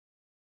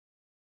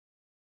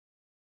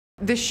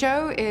The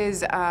show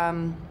is,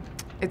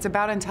 it's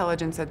about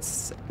intelligence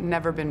that's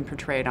never been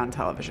portrayed on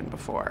television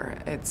before.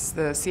 It's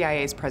the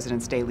CIA's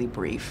President's Daily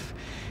Brief.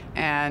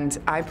 And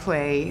I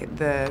play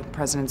the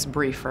President's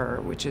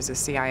Briefer, which is a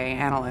CIA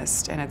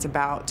analyst, and it's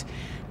about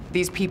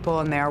these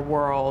people in their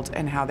world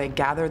and how they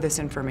gather this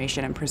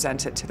information and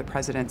present it to the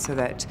President so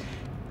that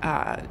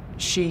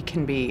she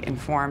can be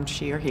informed,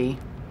 she or he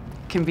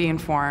can be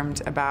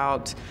informed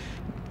about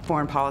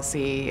foreign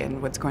policy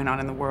and what's going on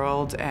in the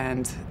world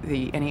and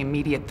any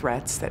immediate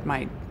threats that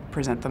might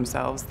present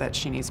themselves that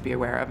she needs to be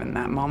aware of in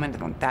that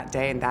moment, that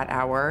day, and that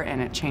hour,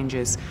 and it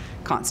changes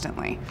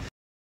constantly.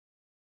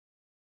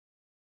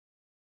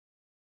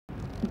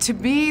 To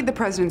be the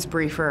President's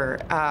Briefer,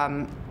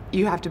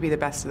 you have to be the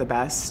best of the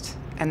best,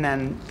 and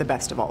then the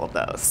best of all of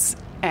those.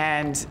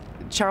 And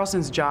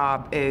Charleston's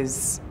job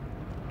is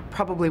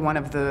probably one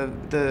of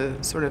the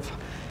sort of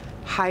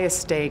highest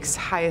stakes,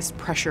 highest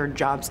pressure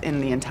jobs in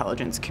the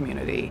intelligence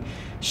community.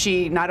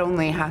 She not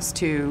only has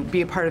to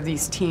be a part of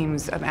these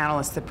teams of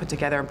analysts that put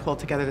together and pull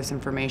together this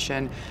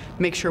information,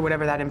 make sure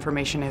whatever that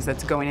information is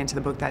that's going into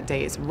the book that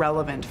day is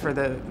relevant for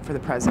the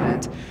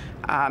President.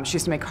 She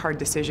has to make hard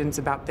decisions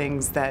about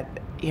things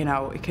that, you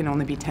know, it can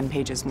only be 10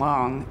 pages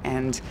long,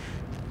 and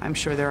I'm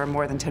sure there are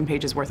more than 10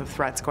 pages worth of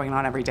threats going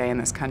on every day in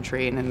this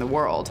country and in the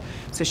world.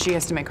 So she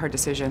has to make hard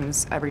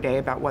decisions every day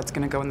about what's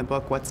going to go in the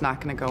book, what's not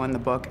going to go in the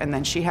book, and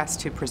then she has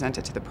to present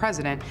it to the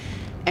President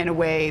in a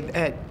way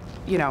that,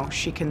 you know,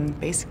 she can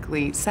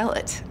basically sell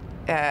it.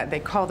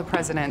 They call the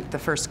President the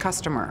first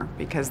customer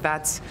because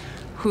that's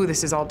who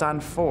this is all done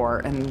for,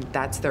 and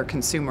that's their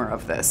consumer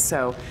of this.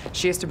 So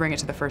she has to bring it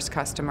to the first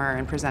customer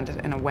and present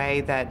it in a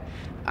way that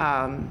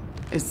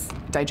is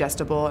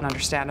digestible and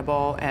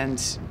understandable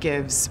and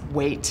gives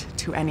weight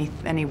to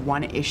any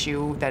one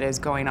issue that is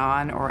going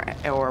on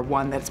or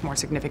one that's more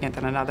significant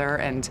than another,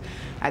 and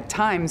at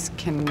times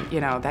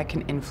that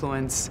can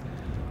influence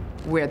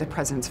where the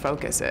President's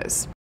focus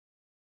is.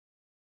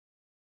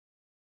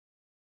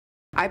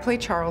 I play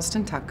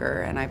Charleston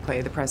Tucker, and I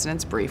play the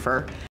President's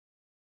Briefer.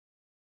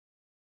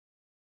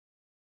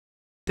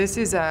 This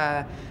is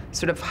a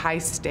sort of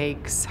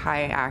high-stakes,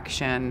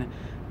 high-action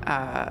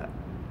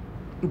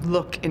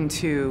look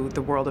into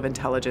the world of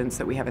intelligence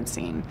that we haven't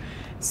seen.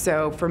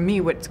 So for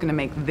me, what's going to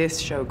make this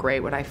show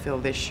great, what I feel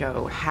this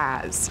show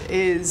has,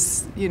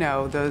 is, you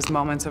know, those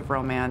moments of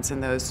romance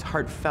and those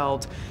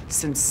heartfelt,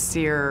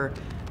 sincere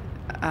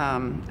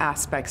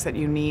aspects that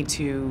you need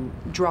to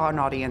draw an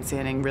audience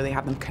in and really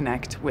have them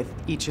connect with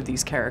each of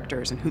these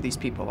characters and who these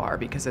people are,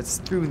 because it's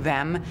through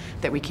them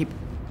that we keep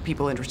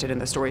people interested in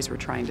the stories we're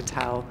trying to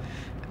tell.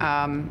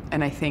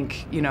 And I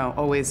think, you know,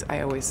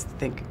 I always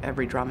think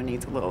every drama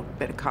needs a little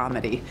bit of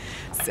comedy.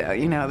 So,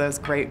 you know, those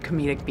great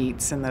comedic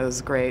beats and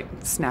those great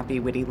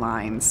snappy, witty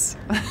lines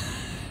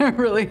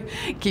really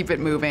keep it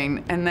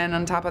moving. And then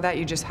on top of that,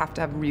 you just have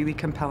to have really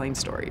compelling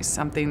stories,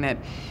 something that,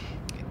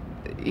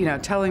 you know,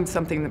 telling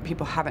something that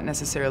people haven't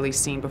necessarily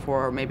seen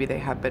before, or maybe they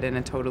have, but in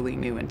a totally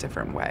new and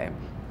different way.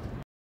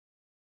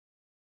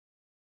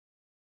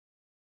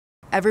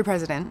 Every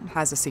president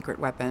has a secret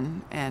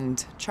weapon,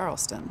 and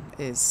Charleston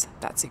is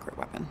that secret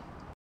weapon.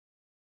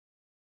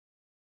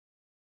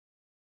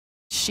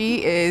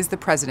 She is the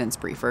President's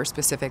Briefer,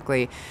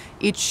 specifically.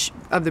 Each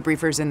of the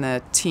briefers in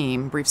the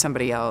team briefs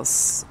somebody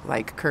else,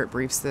 like Kurt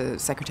briefs the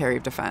Secretary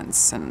of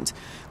Defense, and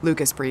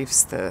Lucas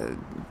briefs the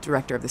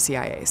Director of the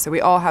CIA. So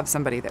we all have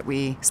somebody that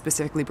we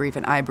specifically brief,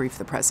 and I brief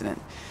the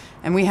President.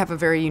 And we have a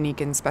very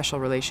unique and special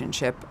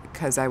relationship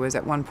because I was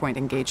at one point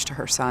engaged to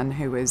her son,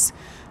 who was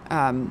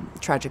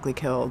tragically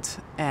killed.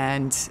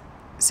 And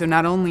so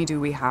not only do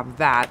we have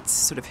that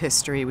sort of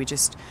history, we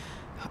just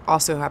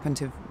also happen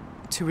to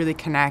really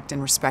connect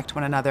and respect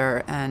one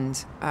another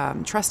and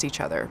trust each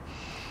other.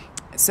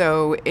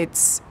 So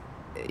it's,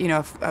 you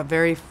know, a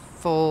very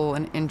full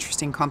and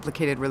interesting,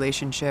 complicated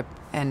relationship,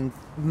 and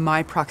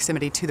my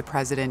proximity to the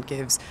President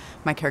gives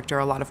my character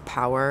a lot of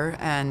power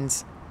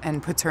and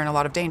puts her in a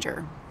lot of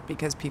danger,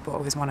 because people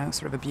always want to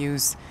sort of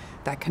abuse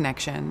that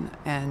connection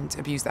and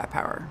abuse that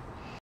power.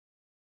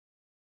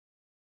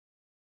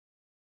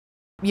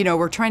 You know,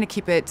 we're trying to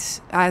keep it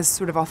as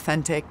sort of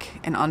authentic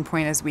and on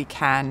point as we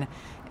can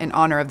in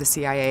honor of the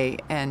CIA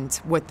and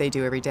what they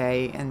do every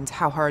day and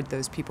how hard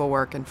those people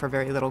work, and for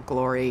very little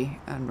glory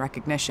and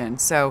recognition.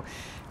 So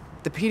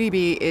the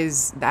PDB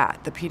is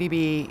that. The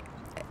PDB,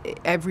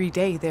 every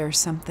day there's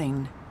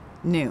something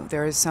new.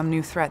 There is some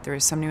new threat, there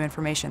is some new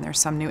information, there's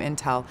some new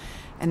intel,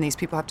 and these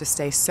people have to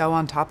stay so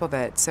on top of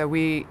it. So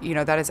we, you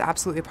know, that is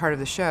absolutely a part of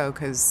the show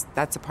because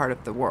that's a part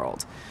of the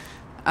world.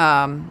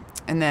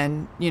 And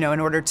then, you know, in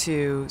order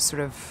to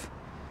sort of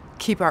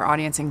keep our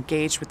audience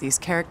engaged with these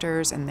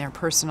characters and their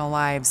personal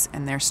lives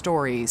and their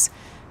stories,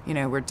 you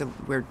know,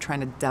 we're trying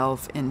to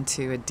delve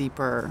into a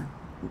deeper,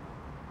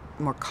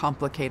 more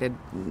complicated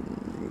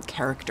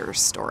character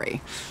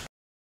story.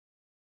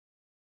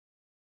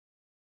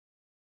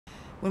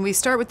 When we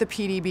start with the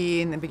PDB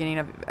in the beginning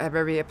of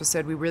every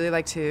episode, we really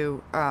like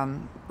to,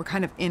 we're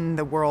kind of in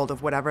the world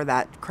of whatever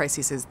that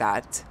crisis is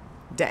that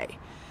day.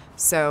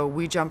 So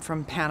we jump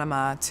from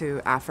Panama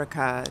to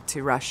Africa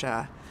to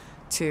Russia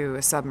to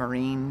a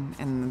submarine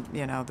in,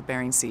 the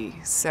Bering Sea.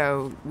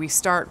 So we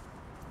start,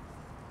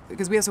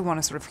 because we also want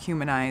to sort of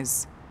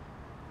humanize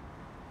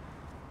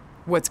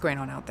what's going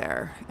on out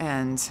there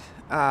and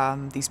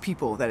these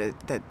people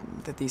that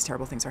these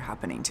terrible things are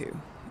happening to.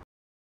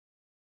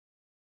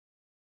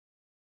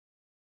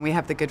 We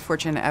have the good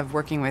fortune of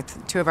working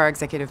with two of our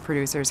executive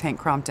producers, Hank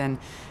Crompton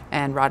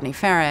and Rodney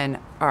Farron,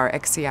 are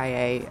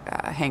ex-CIA.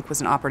 Hank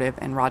was an operative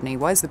and Rodney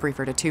was the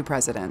briefer to two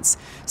presidents.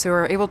 So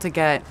we're able to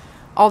get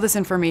all this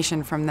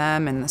information from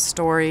them and the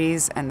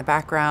stories and the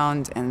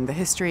background and the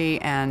history,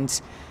 and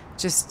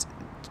just,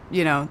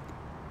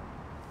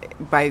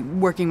 by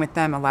working with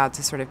them, allowed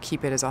to sort of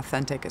keep it as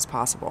authentic as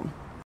possible.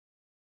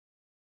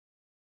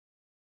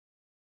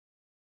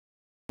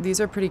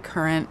 These are pretty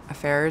current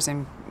affairs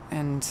and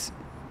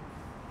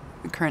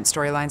current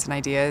storylines and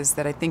ideas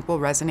that I think will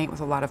resonate with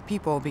a lot of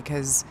people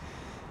because,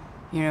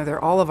 they're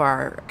all of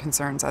our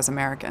concerns as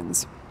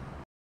Americans.